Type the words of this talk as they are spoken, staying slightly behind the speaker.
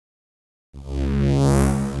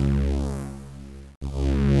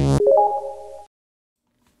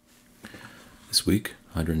This week,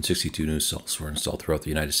 162 new stalls were installed throughout the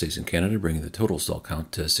United States and Canada, bringing the total stall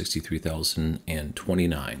count to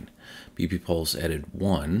 63,029. BP Pulse added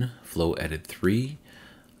 1, Flow added 3,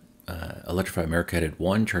 Electrify America added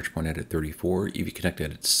 1, ChargePoint added 34, EVconnect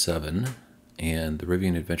added 7, and the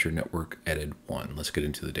Rivian Adventure Network added 1. Let's get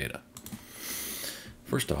into the data.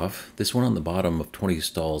 First off, this one on the bottom of 20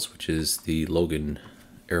 stalls, which is the Logan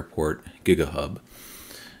Airport Giga Hub,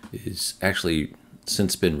 is actually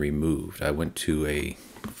since been removed. I went to a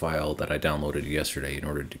file that I downloaded yesterday in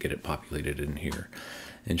order to get it populated in here.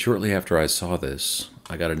 And shortly after I saw this,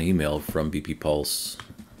 I got an email from BP Pulse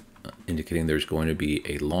indicating there's going to be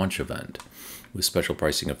a launch event with special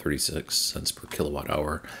pricing of 36 cents per kilowatt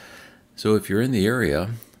hour. So if you're in the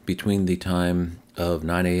area between the time of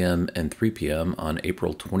 9 a.m. and 3 p.m. on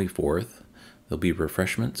April 24th, there'll be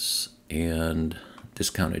refreshments and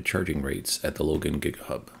discounted charging rates at the Logan Giga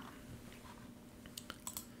Hub.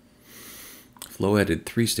 Flow added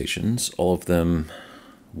 3 stations, all of them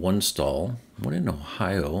one stall, one in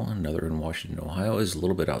Ohio, another in Washington. Ohio is a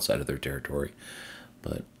little bit outside of their territory,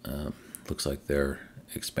 but looks like they're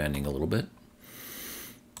expanding a little bit.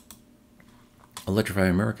 Electrify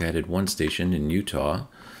America added 1 station in Utah.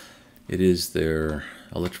 It is their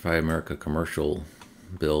Electrify America commercial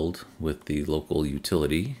build with the local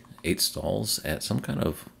utility, 8 stalls at some kind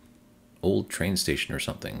of old train station or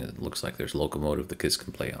something. It looks like there's a locomotive the kids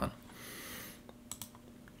can play on.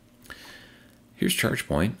 Here's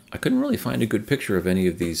ChargePoint. I couldn't really find a good picture of any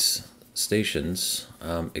of these stations,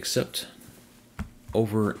 except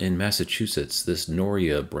over in Massachusetts, this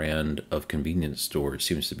Noria brand of convenience stores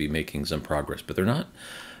seems to be making some progress, but they're not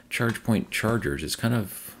ChargePoint chargers. It's kind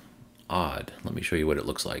of odd. Let me show you what it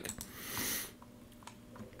looks like.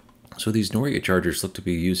 So these Noria chargers look to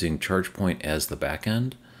be using ChargePoint as the back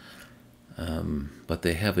end, but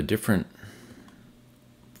they have a different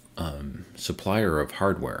supplier of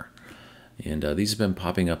hardware. And these have been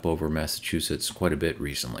popping up over Massachusetts quite a bit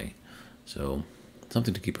recently. So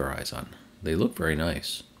something to keep our eyes on. They look very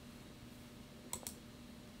nice.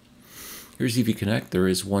 Here's EVconnect. There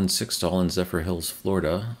is one 6-stall in Zephyr Hills,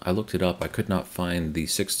 Florida. I looked it up. I could not find the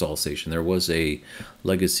 6-stall station. There was a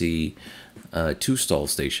legacy 2-stall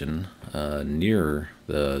station near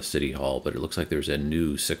the City Hall, but it looks like there's a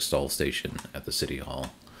new 6-stall station at the City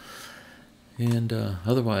Hall. And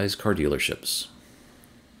otherwise, car dealerships.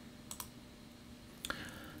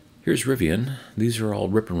 Here's Rivian. These are all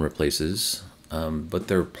rip and replaces, but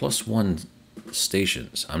they're +1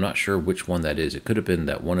 stations. I'm not sure which one that is. It could have been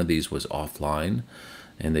that one of these was offline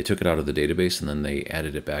and they took it out of the database and then they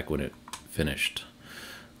added it back when it finished.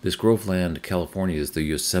 This Groveland, California is the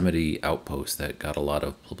Yosemite outpost that got a lot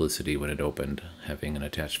of publicity when it opened, having an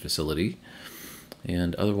attached facility.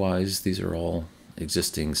 And otherwise, these are all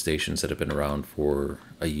existing stations that have been around for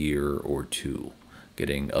a year or two,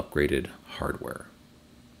 getting upgraded hardware.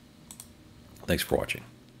 Thanks for watching.